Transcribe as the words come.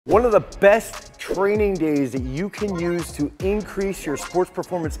One of the best training days that you can use to increase your sports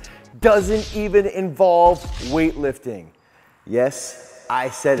performance doesn't even involve weightlifting. Yes, I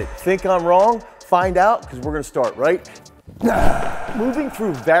said it. Think I'm wrong? Find out, because we're gonna start right now. Moving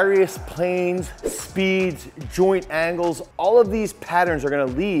through various planes, speeds, joint angles, all of these patterns are gonna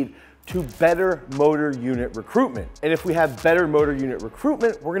lead to better motor unit recruitment. And if we have better motor unit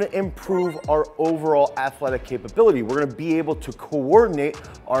recruitment, we're gonna improve our overall athletic capability. We're gonna be able to coordinate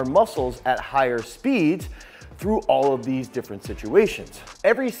our muscles at higher speeds through all of these different situations.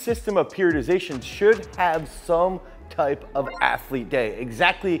 Every system of periodization should have some type of athlete day,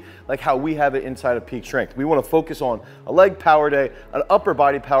 exactly like how we have it inside of Peak Strength. We want to focus on a leg power day, an upper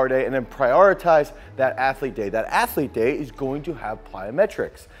body power day, and then prioritize that athlete day. That athlete day is going to have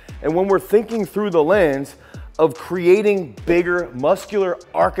plyometrics. And when we're thinking through the lens of creating bigger muscular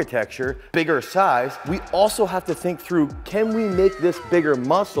architecture, bigger size, we also have to think through, can we make this bigger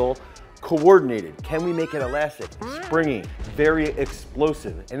muscle coordinated? Can we make it elastic, springy, very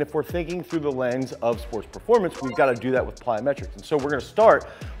explosive? And if we're thinking through the lens of sports performance, we've got to do that with plyometrics. And so we're going to start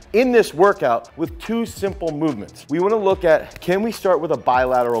in this workout with two simple movements. We want to look at, can we start with a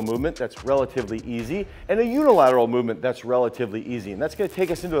bilateral movement that's relatively easy and a unilateral movement that's relatively easy? And that's going to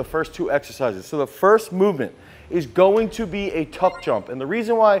take us into the first two exercises. So the first movement is going to be a tuck jump. And the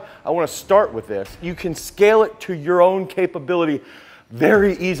reason why I want to start with this, you can scale it to your own capability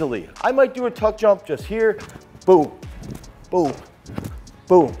very easily. I might do a tuck jump just here, boom, boom,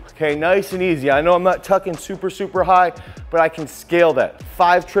 boom. Okay, nice and easy. I know I'm not tucking super high, but I can scale that.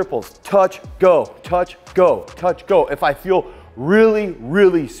 5 triples, touch, go, touch, go, touch, go. If I feel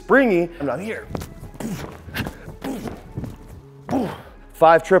really springy, I'm here.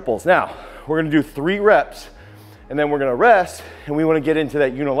 5 triples. Now, we're gonna do 3 reps, and then we're gonna rest, and we wanna get into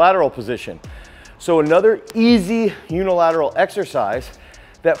that unilateral position. So another easy unilateral exercise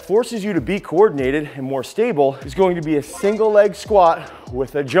that forces you to be coordinated and more stable is going to be a single leg squat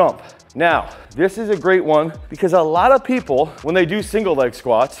with a jump. Now, this is a great one because a lot of people, when they do single leg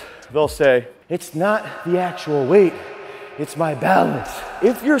squats, they'll say, it's not the actual weight, it's my balance.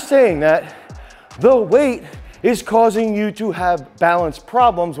 If you're saying that, the weight is causing you to have balance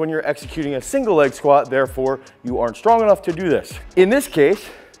problems when you're executing a single leg squat, therefore you aren't strong enough to do this. In this case,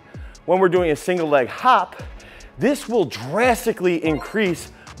 when we're doing a single leg hop, this will drastically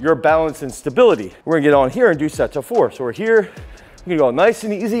increase your balance and stability. We're gonna get on here and do sets of 4. So we're here, we're gonna go nice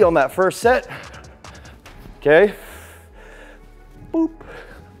and easy on that first set. Okay. Boop,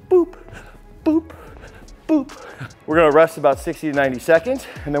 boop, boop, boop. We're gonna rest about 60 to 90 seconds,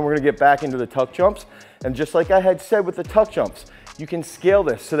 and then we're gonna get back into the tuck jumps. And just like I had said with the tuck jumps, you can scale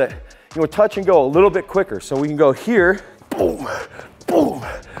this so that you touch and go a little bit quicker. So we can go here, boom, boom,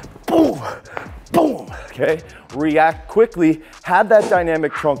 boom, boom, okay? React quickly, have that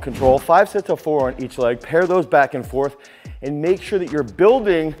dynamic trunk control, 5 sets of 4 on each leg, pair those back and forth, and make sure that you're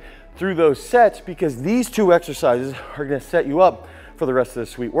building through those sets because these 2 exercises are gonna set you up for the rest of the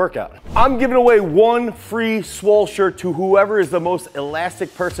sweet workout. I'm giving away 1 free Swole shirt to whoever is the most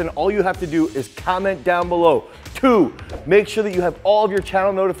elastic person. All you have to do is comment down below. 2, make sure that you have all of your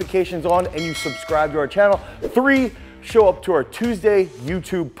channel notifications on and you subscribe to our channel. 3, show up to our Tuesday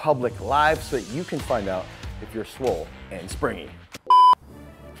YouTube public live so that you can find out if you're swole and springy.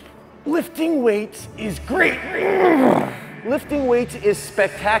 Lifting weights is great. Lifting weights is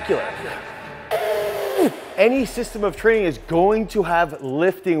spectacular. Any system of training is going to have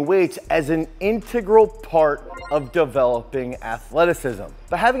lifting weights as an integral part of developing athleticism.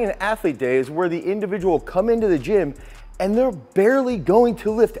 But having an athlete day is where the individual come into the gym and they're barely going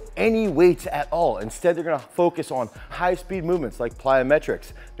to lift any weights at all. Instead, they're gonna focus on high-speed movements like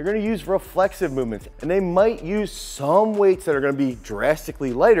plyometrics. They're gonna use reflexive movements, and they might use some weights that are gonna be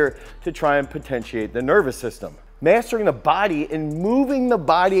drastically lighter to try and potentiate the nervous system. Mastering the body and moving the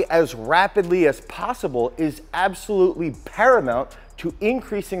body as rapidly as possible is absolutely paramount to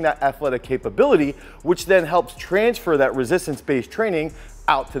increasing that athletic capability, which then helps transfer that resistance-based training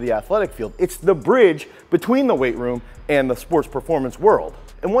out to the athletic field. It's the bridge between the weight room and the sports performance world.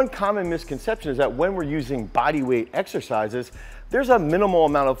 And one common misconception is that when we're using body weight exercises, there's a minimal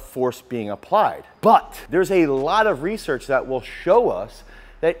amount of force being applied. But there's a lot of research that will show us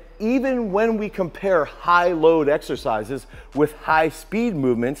that even when we compare high load exercises with high speed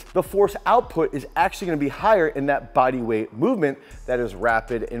movements, the force output is actually gonna be higher in that body weight movement that is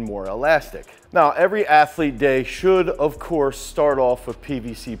rapid and more elastic. Now, every athlete day should, of course, start off with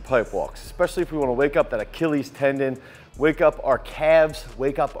PVC pipe walks, especially if we wanna wake up that Achilles tendon, wake up our calves,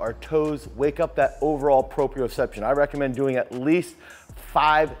 wake up our toes, wake up that overall proprioception. I recommend doing at least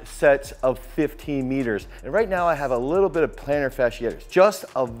 5 sets of 15 meters. And right now I have a little bit of plantar fasciitis, just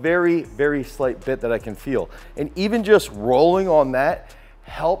a very, very slight bit that I can feel. And even just rolling on that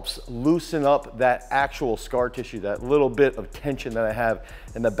helps loosen up that actual scar tissue, that little bit of tension that I have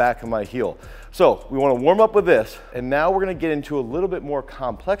in the back of my heel. So we want to warm up with this, and now we're going to get into a little bit more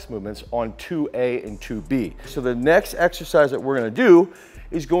complex movements on 2A and 2B. So the next exercise that we're going to do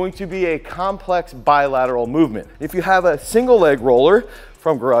is going to be a complex bilateral movement. If you have a single leg roller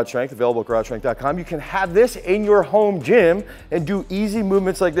from Garage Strength, available at garagestrength.com, you can have this in your home gym and do easy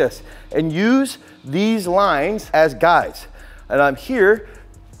movements like this and use these lines as guides. And I'm here,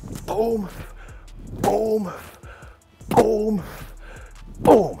 boom, boom, boom,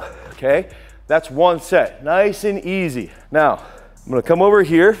 boom, okay? That's one set, nice and easy. Now, I'm gonna come over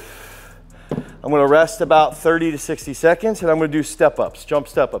here. I'm gonna rest about 30 to 60 seconds, and I'm gonna do step-ups, jump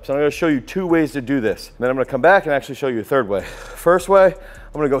step-ups. And I'm gonna show you 2 ways to do this. And then I'm gonna come back and actually show you a 3rd way. First way,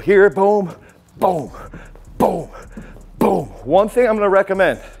 I'm gonna go here, boom, boom, boom, boom. One thing I'm gonna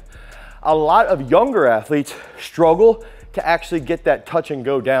recommend, a lot of younger athletes struggle to actually get that touch and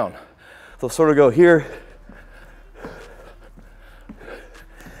go down. They'll sort of go here,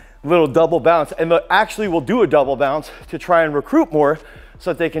 little double bounce, and they actually will do a double bounce to try and recruit more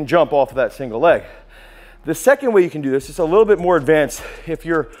so that they can jump off of that single leg. The second way you can do this is a little bit more advanced. If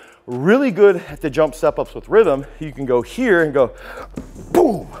you're really good at the jump step-ups with rhythm, you can go here and go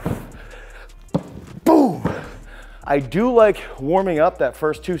boom, boom. I do like warming up that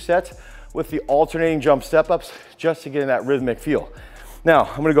first 2 sets with the alternating jump step-ups just to get in that rhythmic feel. Now,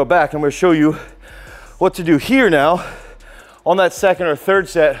 I'm gonna go back and I'm gonna show you what to do here now on that 2nd or 3rd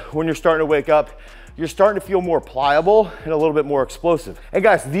set. When you're starting to wake up, you're starting to feel more pliable and a little bit more explosive. And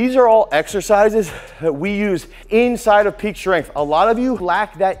guys, these are all exercises that we use inside of peak strength. A lot of you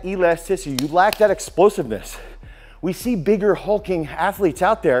lack that elasticity, you lack that explosiveness. We see bigger hulking athletes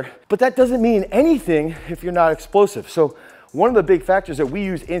out there, but that doesn't mean anything if you're not explosive. So one of the big factors that we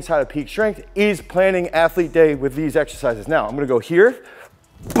use inside of peak strength is planning athlete day with these exercises. Now, I'm gonna go here,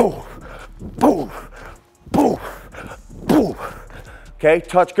 boom, boom, boom, boom. Okay,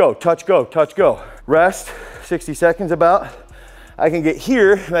 touch, go, touch, go, touch, go. Rest, 60 seconds about. I can get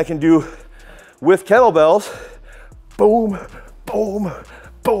here and I can do with kettlebells, boom, boom,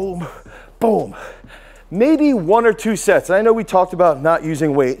 boom, boom. Maybe 1 or 2 sets. I know we talked about not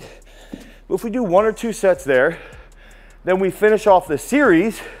using weight, but if we do 1 or 2 sets there, then we finish off the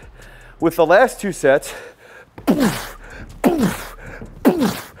series with the last 2 sets.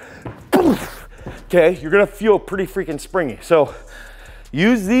 Okay, you're gonna feel pretty freaking springy. So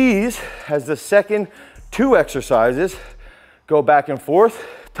use these as the second 2 exercises. Go back and forth,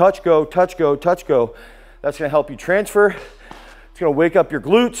 touch, go, touch, go, touch, go. That's gonna help you transfer. It's gonna wake up your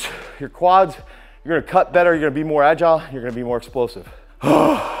glutes, your quads. You're gonna cut better, you're gonna be more agile, you're gonna be more explosive.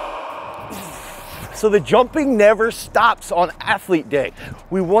 So the jumping never stops on athlete day.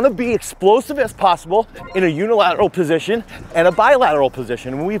 We wanna be explosive as possible in a unilateral position and a bilateral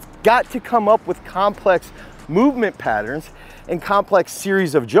position. And we've got to come up with complex movement patterns and complex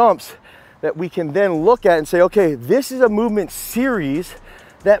series of jumps that we can then look at and say, okay, this is a movement series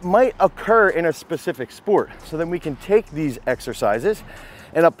that might occur in a specific sport. So then we can take these exercises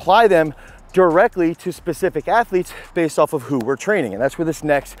and apply them directly to specific athletes based off of who we're training. And that's where this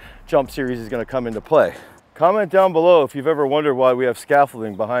next jump series is going to come into play. Comment down below if you've ever wondered why we have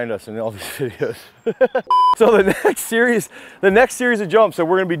scaffolding behind us in all these videos. So the next series of jumps that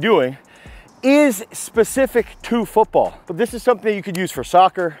we're going to be doing is specific to football, but this is something that you could use for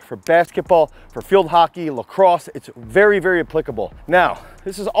soccer, for basketball, for field hockey, lacrosse. It's very, very applicable. Now,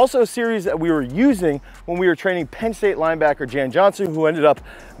 this is also a series that we were using when we were training Penn State linebacker Jan Johnson, who ended up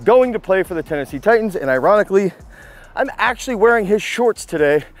going to play for the Tennessee Titans. And ironically, I'm actually wearing his shorts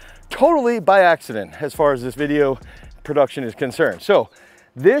today, totally by accident, as far as this video production is concerned. So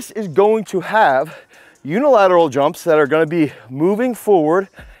this is going to have unilateral jumps that are going to be moving forward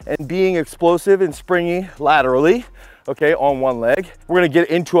and being explosive and springy laterally, okay, on one leg. We're gonna get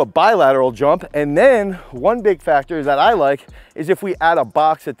into a bilateral jump, and then one big factor that I like is if we add a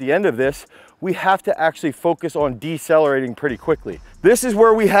box at the end of this, we have to actually focus on decelerating pretty quickly. This is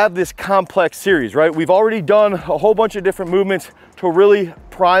where we have this complex series, right? We've already done a whole bunch of different movements to really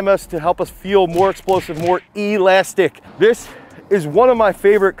prime us, to help us feel more explosive, more elastic. This is one of my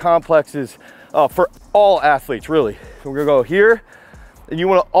favorite complexes for all athletes, really. So we're gonna go here, and you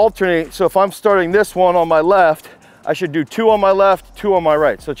want to alternate. So if I'm starting this one on my left, I should do 2 on my left, 2 on my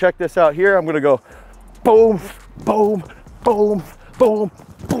right. So check this out here. I'm going to go boom, boom, boom, boom,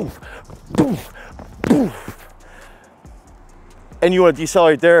 boom, boom, boom. And you want to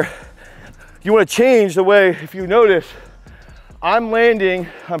decelerate there. You want to change the way, if you notice, I'm landing,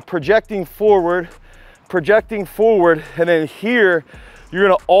 I'm projecting forward, and then here, you're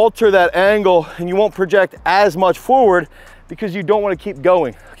gonna alter that angle and you won't project as much forward because you don't wanna keep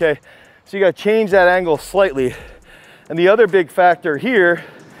going, okay? So you gotta change that angle slightly. And the other big factor here,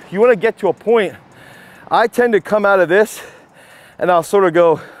 you wanna get to a point, I tend to come out of this and I'll sort of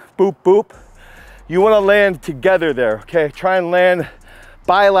go boop, boop. You wanna land together there, okay? Try and land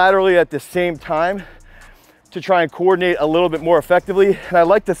bilaterally at the same time to try and coordinate a little bit more effectively. And I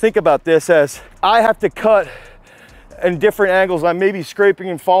like to think about this as I have to cut in different angles. I may be scraping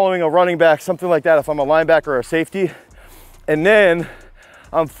and following a running back, something like that if I'm a linebacker or a safety. And then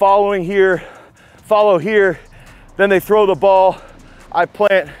I'm following here, follow here, then they throw the ball, I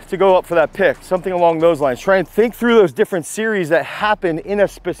plant to go up for that pick, something along those lines. Try and think through those different series that happen in a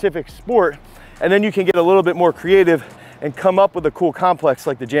specific sport, and then you can get a little bit more creative and come up with a cool complex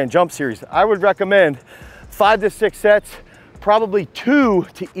like the Jan Jump series. I would recommend 5 to 6 sets, probably 2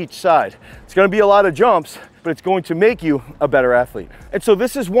 to each side. It's gonna be a lot of jumps, but it's going to make you a better athlete. And so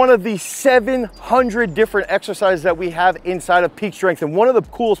this is one of the 700 different exercises that we have inside of Peak Strength. And one of the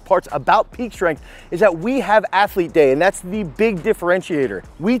coolest parts about Peak Strength is that we have Athlete Day, and that's the big differentiator.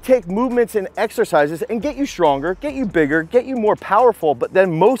 We take movements and exercises and get you stronger, get you bigger, get you more powerful, but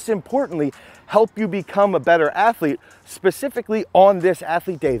then most importantly, help you become a better athlete, specifically on this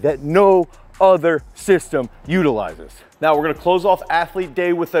Athlete Day that no other system utilizes. Now we're gonna close off Athlete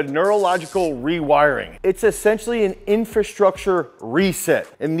Day with a neurological rewiring. It's essentially an infrastructure reset.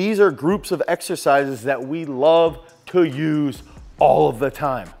 And these are groups of exercises that we love to use all of the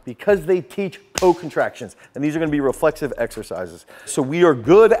time because they teach co-contractions. And these are gonna be reflexive exercises. So we are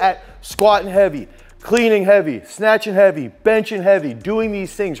good at squatting heavy, cleaning heavy, snatching heavy, benching heavy, doing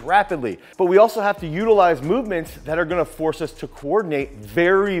these things rapidly. But we also have to utilize movements that are gonna force us to coordinate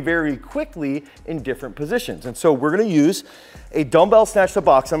very, very quickly in different positions. And so we're gonna use a dumbbell snatch to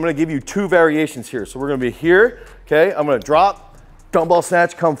box. I'm gonna give you 2 variations here. So we're gonna be here, okay? I'm gonna drop, dumbbell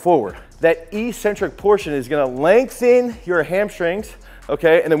snatch, come forward. That eccentric portion is gonna lengthen your hamstrings,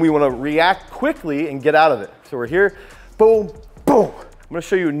 okay? And then we wanna react quickly and get out of it. So we're here, boom, boom. I'm gonna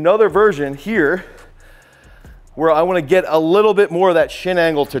show you another version here where I want to get a little bit more of that shin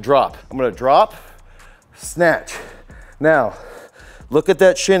angle to drop. I'm going to drop, snatch. Now, look at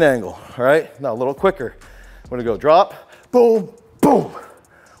that shin angle, all right? Now a little quicker. I'm going to go drop, boom, boom.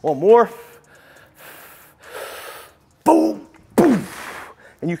 One more. Boom, boom.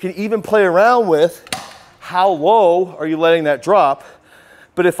 And you can even play around with how low are you letting that drop.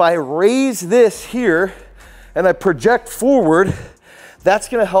 But if I raise this here and I project forward, that's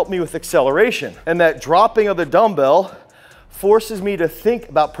gonna help me with acceleration. And that dropping of the dumbbell forces me to think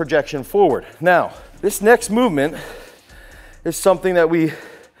about projection forward. Now, this next movement is something that we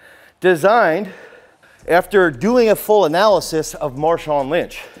designed after doing a full analysis of Marshawn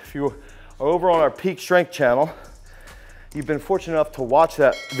Lynch. If you are over on our Peak Strength channel, you've been fortunate enough to watch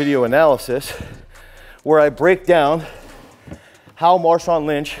that video analysis where I break down how Marshawn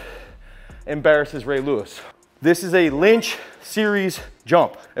Lynch embarrasses Ray Lewis. This is a Lynch series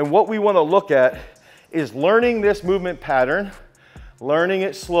jump. And what we want to look at is learning this movement pattern, learning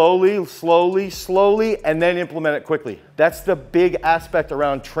it slowly, slowly, slowly, and then implement it quickly. That's the big aspect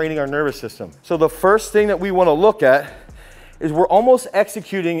around training our nervous system. So the first thing that we want to look at is we're almost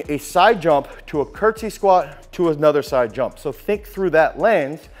executing a side jump to a curtsy squat to another side jump. So think through that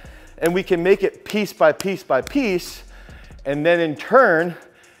lens, and we can make it piece by piece by piece, and then in turn,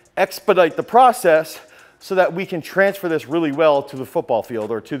 expedite the process so that we can transfer this really well to the football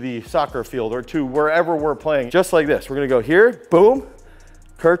field or to the soccer field or to wherever we're playing. Just like this. We're gonna go here, boom,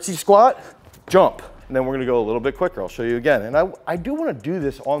 curtsy squat, jump. And then we're gonna go a little bit quicker. I'll show you again. And I do wanna do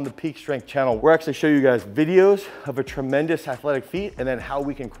this on the Peak Strength channel. We're actually show you guys videos of a tremendous athletic feat and then how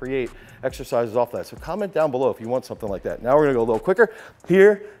we can create exercises off that. So comment down below if you want something like that. Now we're gonna go a little quicker.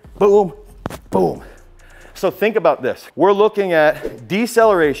 Here, boom, boom. So think about this. We're looking at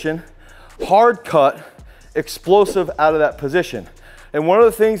deceleration, hard cut, explosive out of that position. And one of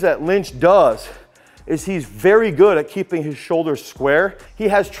the things that Lynch does is he's very good at keeping his shoulders square. He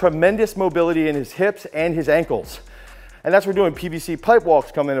has tremendous mobility in his hips and his ankles. And that's where doing PVC pipe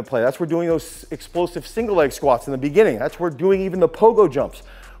walks come into play. That's where doing those explosive single leg squats in the beginning. That's where doing even the pogo jumps.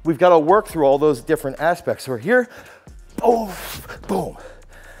 We've got to work through all those different aspects. So we're here, boom, boom.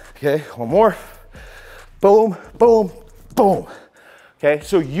 Okay, one more. Boom, boom, boom. Okay,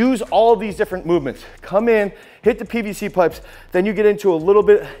 so use all of these different movements. Come in, hit the PVC pipes, then you get into a little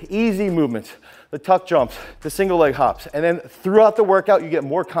bit easy movements, the tuck jumps, the single leg hops, and then throughout the workout, you get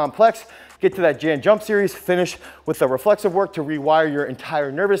more complex, get to that Jan Jump series, finish with the reflexive work to rewire your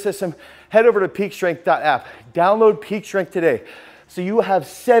entire nervous system, head over to peakstrength.app. Download Peak Strength today so you have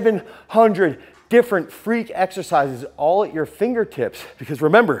 700 different freak exercises all at your fingertips. Because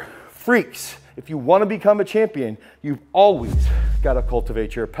remember, freaks, if you want to become a champion, you've always got to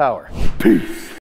cultivate your power. Peace.